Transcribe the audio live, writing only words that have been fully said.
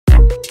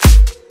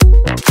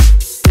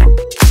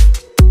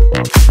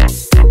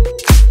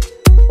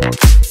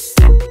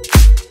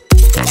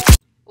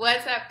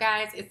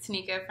guys, it's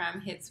Tenikca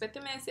from Hits with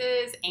the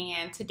Misses,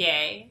 and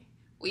today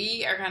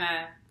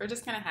we're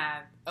just gonna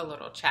have a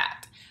little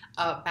chat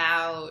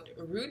about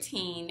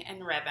routine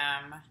and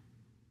rhythm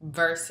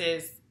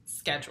versus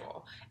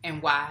schedule,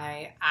 and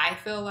why I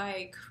feel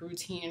like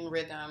routine and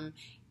rhythm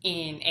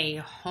in a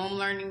home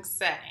learning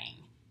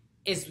setting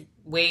is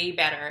way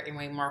better and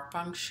way more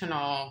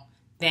functional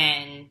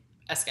than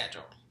a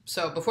schedule.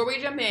 So before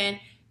we jump in,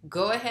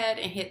 go ahead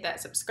and hit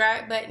that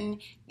subscribe button,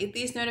 get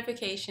these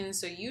notifications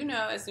so you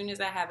know as soon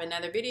as I have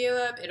another video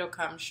up, it'll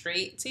come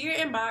straight to your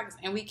inbox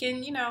and we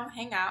can,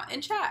 hang out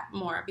and chat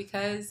more,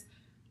 because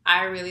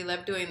I really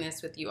love doing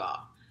this with you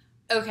all.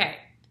 Okay,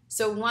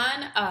 so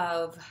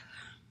I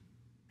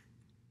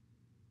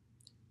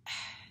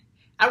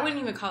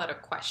wouldn't even call it a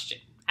question.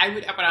 I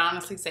would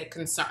honestly say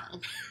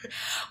concern.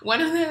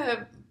 One of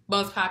the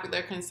most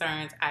popular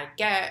concerns I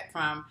get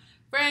from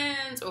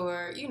friends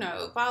or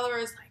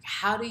followers, like,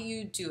 how do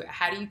you do it?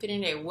 How do you fit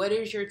in a day? What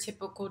is your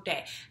typical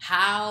day?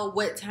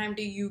 What time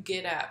do you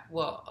get up?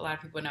 Well, a lot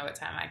of people know what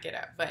time I get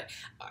up, but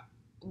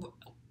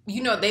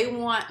they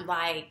want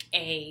like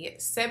a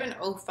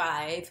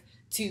 7:05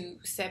 to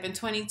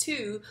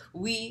 7:22,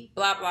 we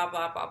blah blah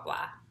blah blah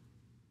blah,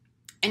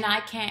 and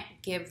I can't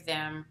give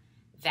them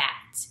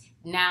that.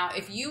 Now,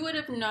 if you would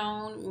have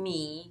known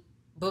me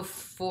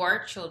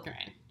before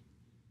children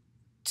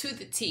to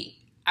the T,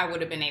 I would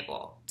have been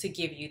able to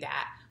give you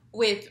that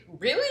with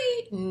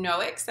really no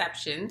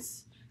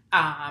exceptions.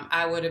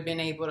 I would have been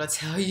able to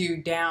tell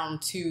you down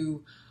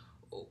to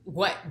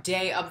what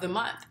day of the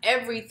month.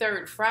 Every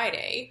third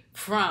Friday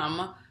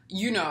from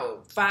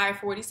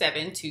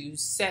 5:47 to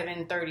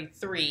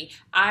 7:33,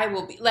 I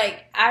will be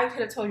like, I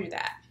could have told you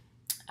that.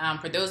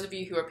 For those of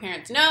you who are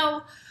parents,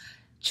 know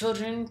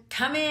children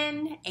come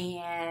in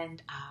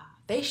and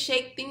they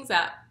shake things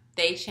up.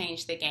 They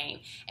change the game.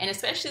 And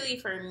especially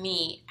for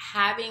me,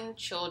 having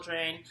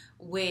children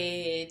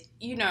with,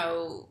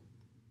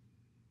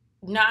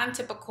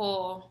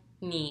 non-typical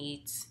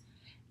needs,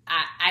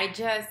 I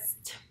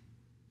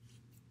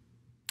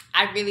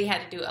really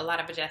had to do a lot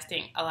of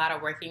adjusting, a lot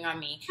of working on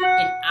me.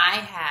 And I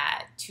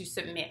had to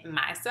submit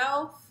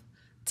myself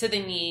to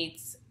the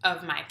needs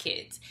of my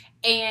kids.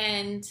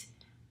 And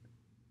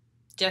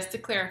just to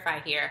clarify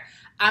here,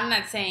 I'm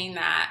not saying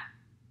that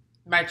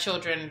my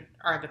children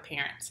are the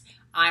parents.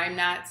 I'm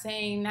not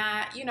saying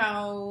that,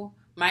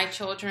 my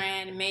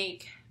children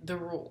make the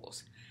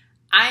rules.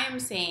 I am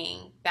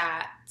saying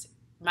that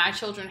my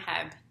children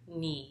have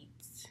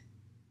needs.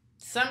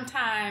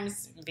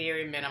 Sometimes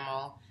very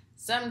minimal,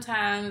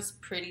 sometimes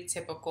pretty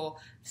typical,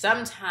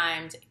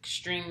 sometimes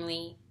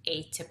extremely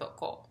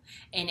atypical.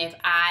 And if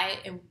I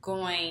am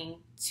going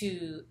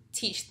to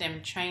teach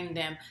them, train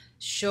them,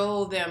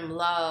 show them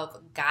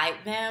love,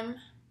 guide them,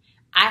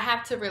 I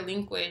have to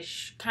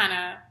relinquish kind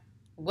of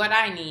what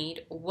I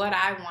need, what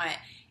I want.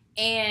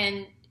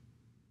 And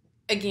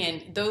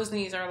again, those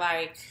needs are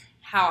like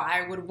how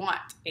I would want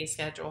a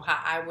schedule, how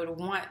I would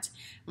want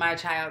my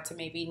child to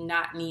maybe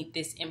not need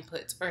this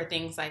input or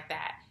things like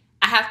that.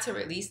 I have to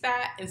release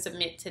that and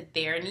submit to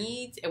their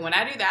needs. And when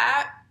I do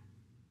that,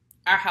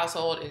 our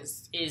household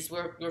is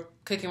we're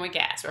cooking with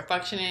gas. We're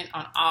functioning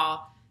on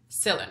all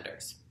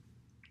cylinders.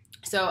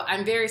 So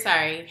I'm very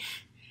sorry,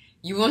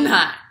 you will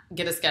not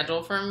get a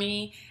schedule from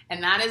me.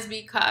 And that is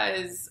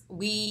because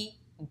we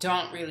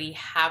don't really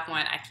have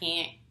one. I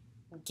can't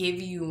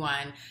give you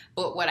one,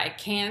 but what I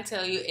can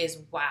tell you is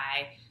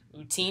why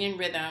routine and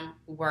rhythm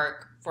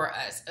work for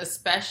us,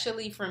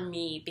 especially for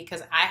me,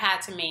 because I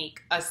had to make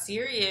a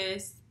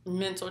serious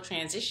mental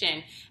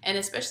transition, and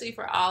especially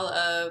for all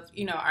of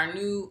our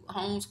new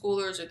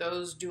homeschoolers or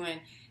those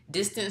doing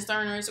distance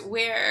learners,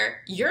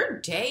 where your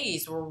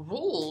days were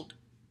ruled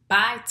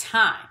by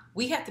time.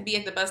 We have to be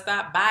at the bus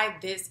stop by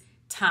this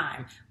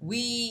time.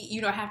 We,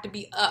 have to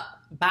be up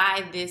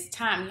by this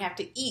time. We have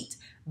to eat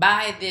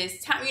by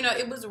this time.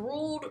 It was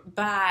ruled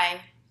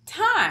by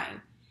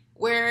time,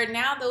 where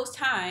now those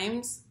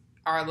times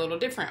are a little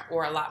different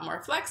or a lot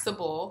more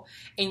flexible,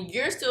 and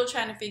you're still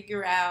trying to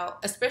figure out,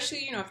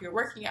 especially, if you're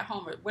working at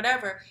home or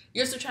whatever,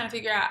 you're still trying to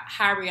figure out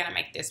how are we going to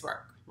make this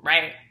work,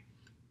 right?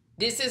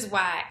 This is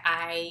why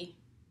I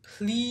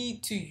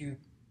plead to you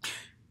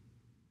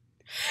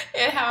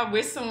and how I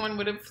wish someone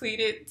would have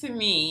pleaded to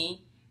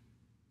me,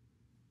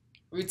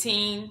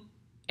 routine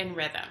and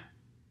rhythm.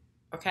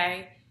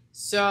 Okay,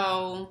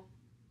 so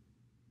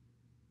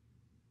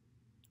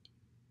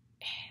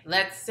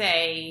let's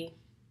say,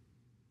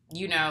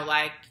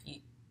 like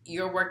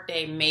your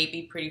workday may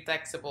be pretty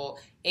flexible,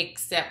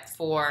 except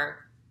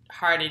for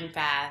hard and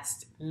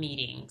fast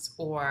meetings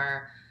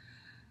or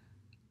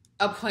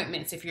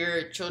appointments if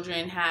your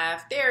children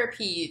have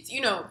therapies,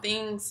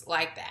 things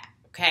like that.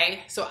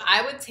 Okay, so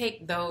I would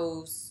take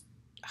those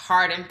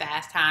hard and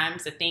fast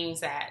times, the things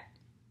that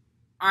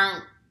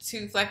aren't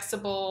too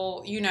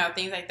flexible,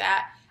 things like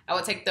that. I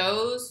would take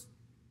those,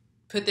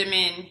 put them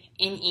in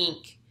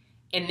ink,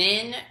 and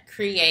then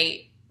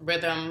create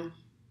rhythm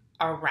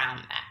around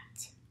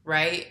that,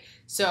 right?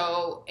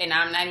 So, and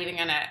I'm not even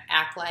gonna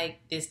act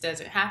like this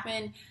doesn't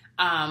happen.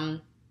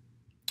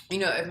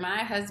 if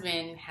my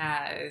husband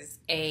has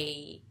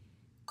a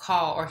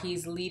call or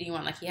he's leading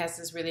one, like he has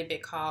this really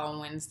big call on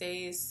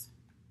Wednesdays,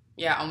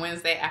 on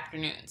Wednesday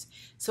afternoons.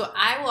 So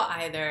I will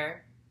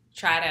either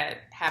try to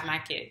have my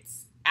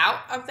kids out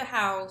of the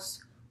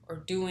house or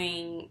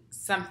doing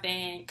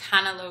something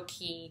kind of low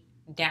key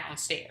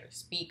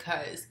downstairs,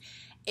 because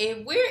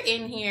if we're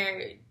in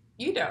here,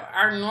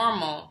 our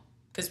normal,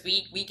 because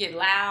we get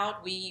loud,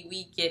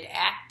 we get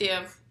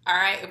active, all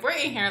right? If we're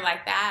in here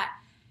like that,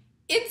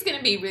 it's going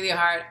to be really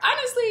hard,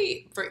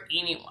 honestly, for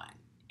anyone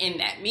in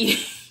that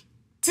meeting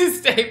to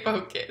stay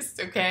focused,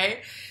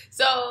 okay?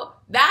 So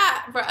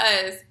that for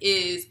us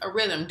is a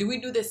rhythm. Do we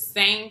do the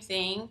same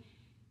thing?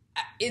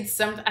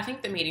 I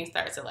think the meeting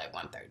starts at like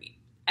 1:30.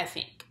 I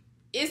think.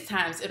 It's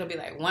times it'll be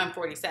like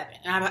 1:47.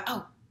 And I'm like,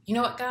 oh, you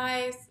know what,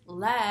 guys?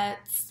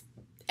 Let's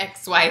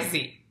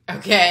XYZ,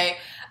 okay?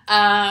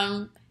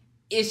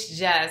 It's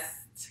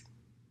just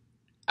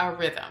a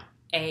rhythm,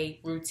 a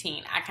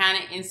routine. I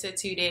kind of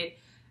instituted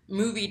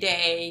movie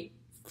day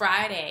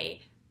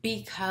Friday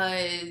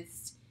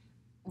because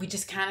we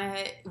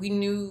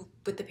knew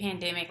with the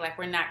pandemic, like,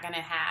 we're not going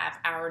to have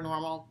our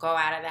normal go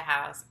out of the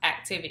house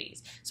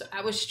activities. So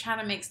I was trying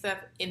to make stuff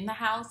in the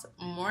house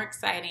more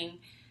exciting,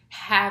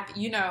 have,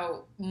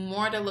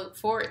 more to look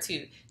forward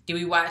to. Do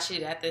we watch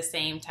it at the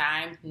same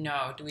time?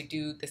 No. Do we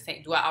do the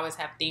same? Do I always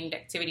have themed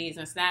activities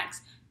and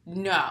snacks?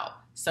 No.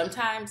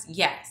 Sometimes,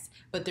 yes.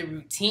 But the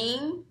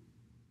routine,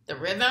 the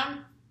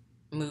rhythm,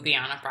 movie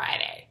on a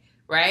Friday,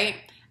 right?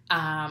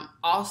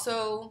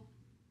 Also,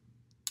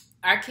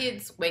 our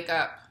kids wake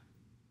up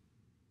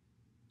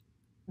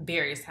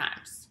various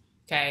times,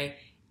 okay?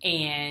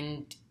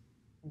 And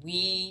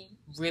we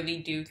really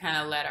do kind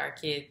of let our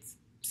kids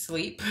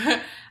sleep.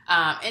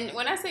 And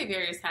when I say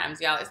various times,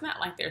 y'all, it's not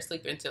like they're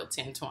sleeping until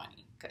 10:20,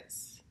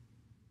 because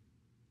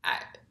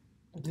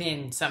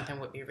then something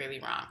would be really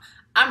wrong.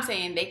 I'm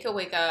saying they could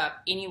wake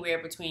up anywhere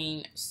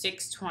between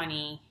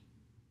 6:20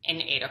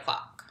 and 8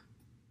 o'clock.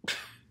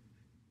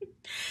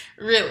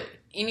 Really,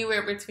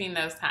 anywhere between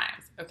those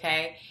times,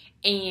 okay?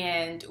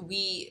 And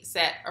we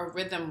set a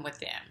rhythm with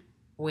them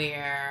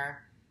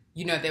where,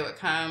 they would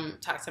come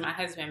talk to my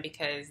husband,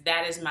 because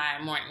that is my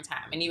morning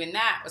time. And even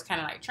that was kind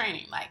of like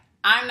training. Like,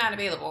 I'm not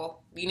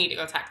available. You need to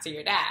go talk to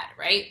your dad,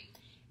 right?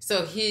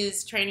 So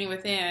his training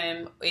with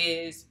him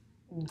is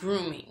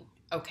grooming,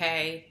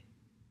 okay?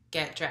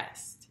 Get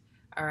dressed,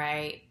 all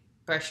right?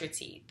 Brush your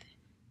teeth.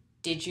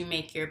 Did you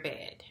make your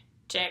bed?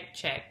 Check,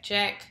 check,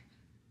 check.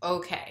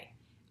 Okay.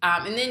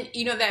 And then,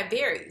 that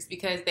varies,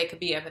 because they could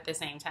be up at the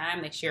same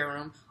time, they share a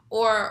room,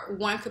 or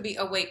one could be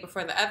awake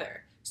before the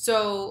other.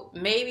 So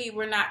maybe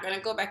we're not going to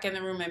go back in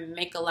the room and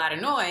make a lot of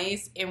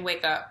noise and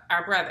wake up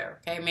our brother,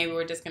 okay? Maybe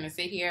we're just going to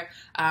sit here.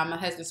 My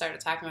husband started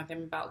talking with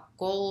them about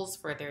goals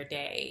for their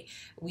day.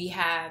 We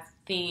have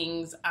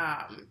things,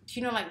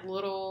 like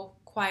little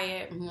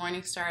quiet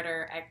morning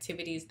starter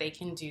activities they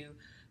can do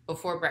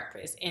before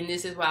breakfast. And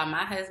this is while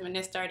my husband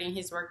is starting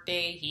his work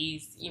day.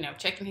 He's,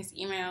 checking his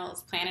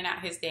emails, planning out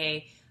his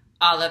day,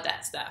 all of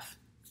that stuff.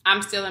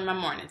 I'm still in my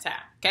morning time,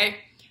 okay?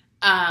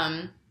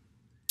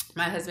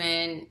 My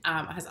husband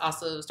has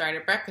also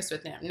started breakfast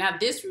with them. Now,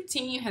 this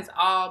routine has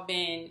all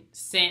been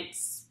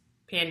since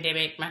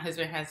pandemic. My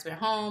husband has been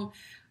home.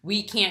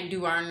 We can't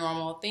do our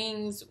normal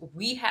things.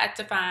 We had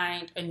to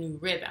find a new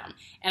rhythm.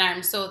 And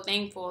I'm so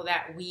thankful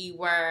that we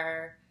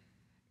were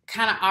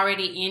kind of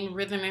already in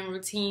rhythm and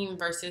routine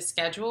versus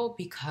schedule,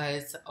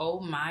 because, oh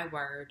my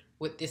word,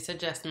 would this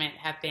adjustment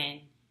have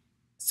been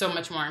so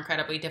much more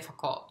incredibly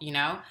difficult,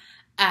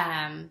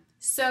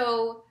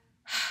 So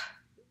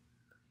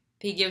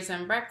he gives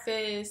them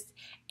breakfast,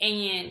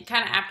 and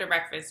kind of after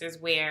breakfast is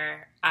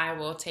where I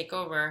will take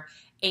over,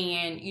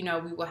 and, we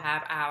will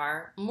have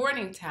our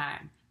morning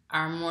time.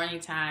 Our morning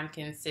time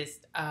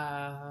consists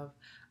of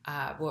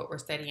what we're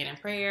studying in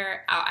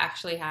prayer. I'll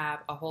actually have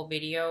a whole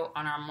video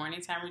on our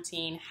morning time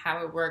routine,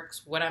 how it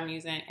works, what I'm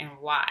using, and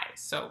why.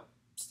 So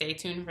stay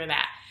tuned for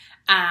that.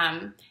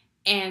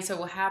 And so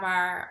we'll have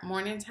our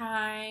morning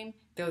time.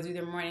 They'll do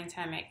their morning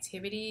time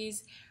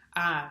activities.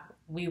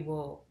 We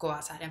will go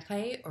outside and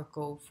play or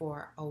go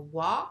for a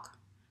walk.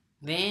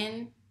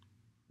 Then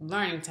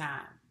learning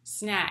time,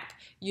 snack.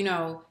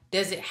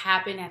 Does it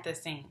happen at the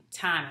same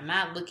time? Am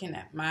I looking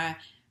at my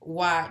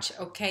watch?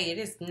 Okay, it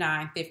is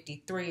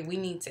 9:53. We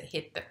need to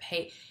hit the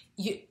pay.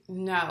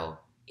 No,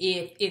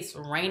 if it's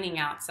raining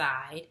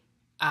outside,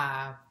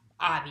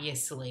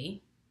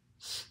 obviously,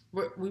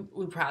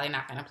 we're probably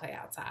not going to play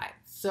outside.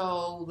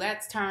 So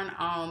let's turn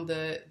on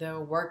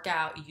the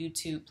workout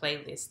YouTube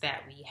playlist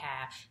that we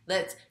have.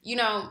 Let's,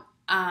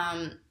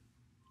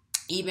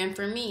 even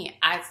for me,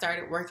 I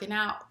started working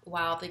out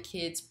while the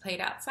kids played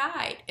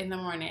outside in the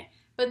morning.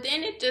 But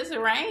then it just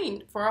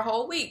rained for a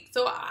whole week.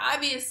 So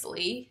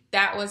obviously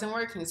that wasn't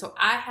working. So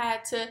I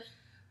had to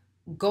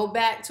go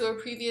back to a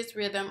previous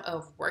rhythm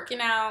of working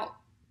out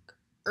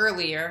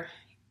earlier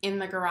in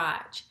the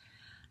garage.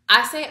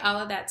 I say all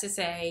of that to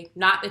say,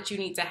 not that you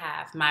need to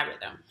have my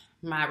rhythm,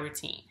 my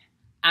routine.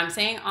 I'm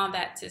saying all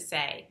that to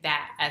say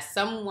that as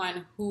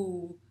someone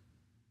who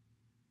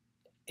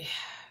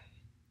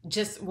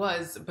just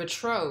was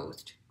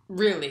betrothed,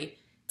 really,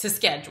 to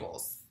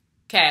schedules.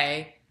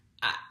 Okay?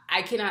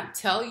 I cannot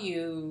tell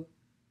you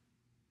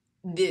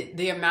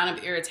the amount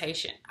of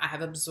irritation I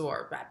have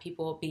absorbed by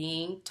people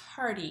being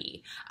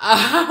tardy,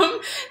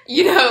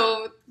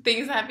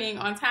 things not being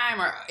on time,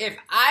 or if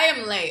I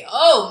am late,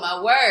 oh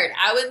my word,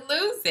 I would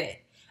lose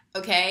it.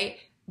 Okay.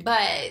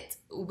 But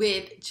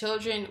with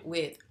children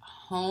with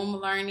home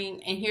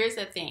learning, and here's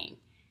the thing,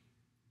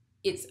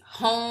 it's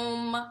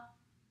home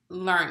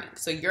learning.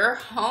 So your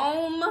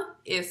home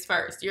is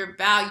first, your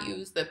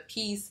values, the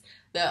peace,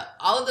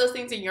 all of those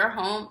things in your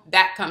home,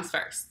 that comes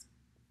first,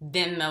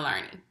 then the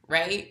learning,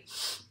 right?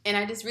 And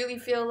I just really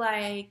feel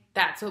like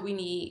that's what we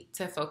need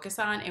to focus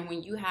on. And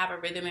when you have a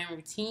rhythm and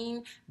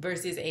routine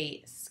versus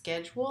a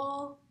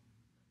schedule,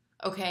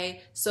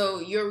 okay, so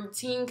your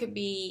routine could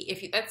be,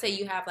 if you, let's say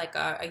you have like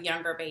a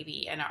younger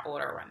baby and an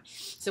older one.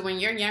 So when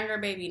your younger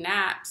baby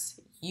naps,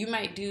 you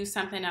might do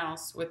something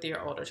else with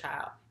your older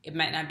child. It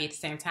might not be at the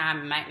same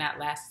time. It might not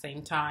last the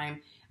same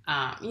time.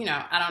 I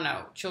don't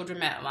know. Children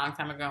met a long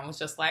time ago and was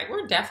just like,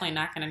 we're definitely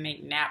not going to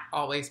make nap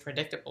always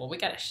predictable. We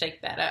got to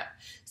shake that up.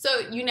 So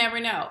you never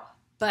know.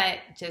 But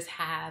just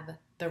have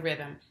the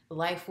rhythm.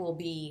 Life will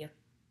be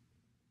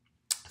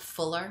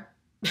fuller.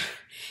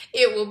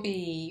 It will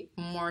be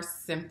more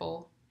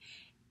simple.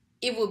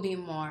 It will be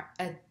more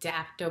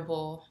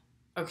adaptable.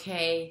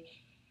 Okay?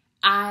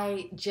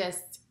 I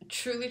just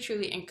truly,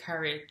 truly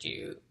encourage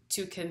you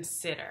to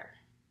consider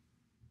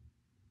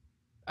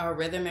a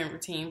rhythm and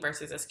routine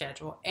versus a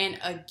schedule. And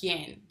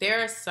again,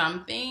 there are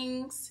some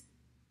things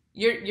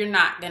you're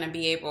not going to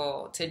be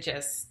able to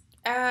just,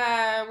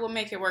 we'll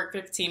make it work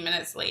 15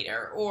 minutes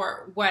later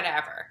or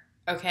whatever.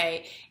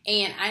 Okay.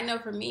 And I know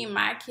for me,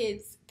 my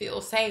kids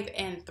feel safe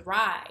and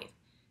thrive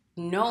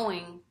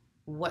knowing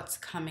what's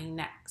coming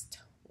next.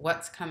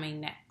 What's coming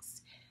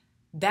next.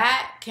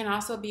 That can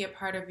also be a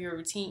part of your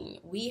routine.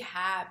 We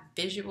have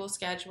visual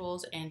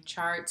schedules and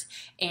charts,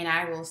 and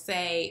I will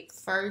say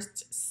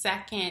first,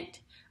 second,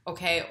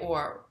 okay,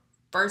 or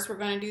first we're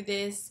going to do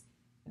this,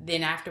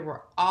 then after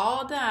we're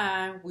all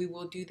done, we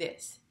will do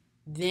this.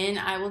 Then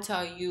I will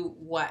tell you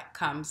what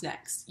comes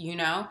next,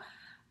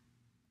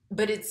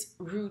 But it's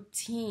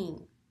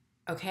routine,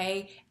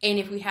 okay? And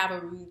if we have a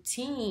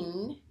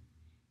routine,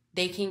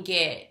 they can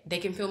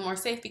feel more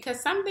safe because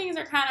some things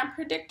are kind of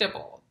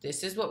predictable.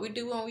 This is what we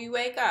do when we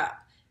wake up.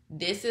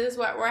 This is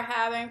what we're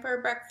having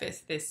for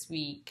breakfast this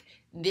week.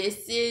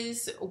 This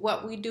is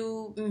what we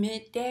do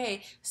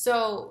midday.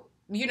 So,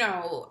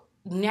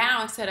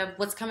 now instead of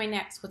what's coming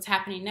next, what's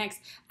happening next,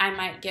 I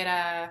might get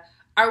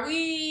are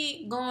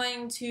we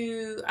going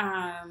to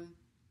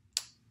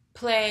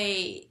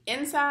play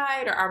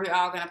inside, or are we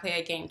all going to play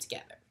a game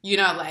together?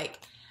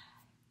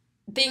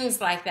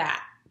 Things like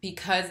that,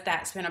 because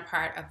that's been a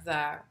part of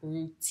the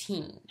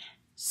routine.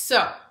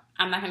 So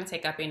I'm not going to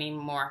take up any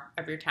more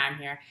of your time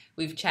here.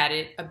 We've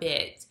chatted a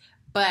bit,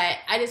 but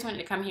I just wanted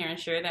to come here and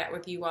share that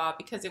with you all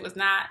because it was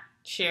not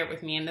shared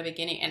with me in the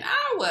beginning, and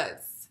I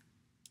was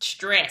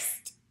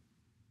stressed.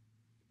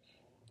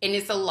 And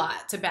it's a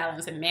lot to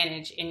balance and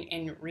manage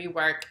and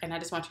rework. And I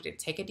just want you to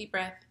take a deep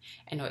breath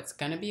and know it's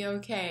going to be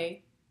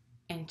okay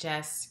and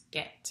just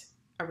get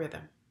a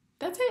rhythm.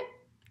 That's it.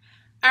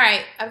 All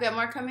right. I've got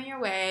more coming your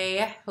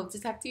way. Hope to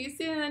talk to you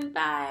soon.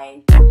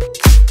 Bye.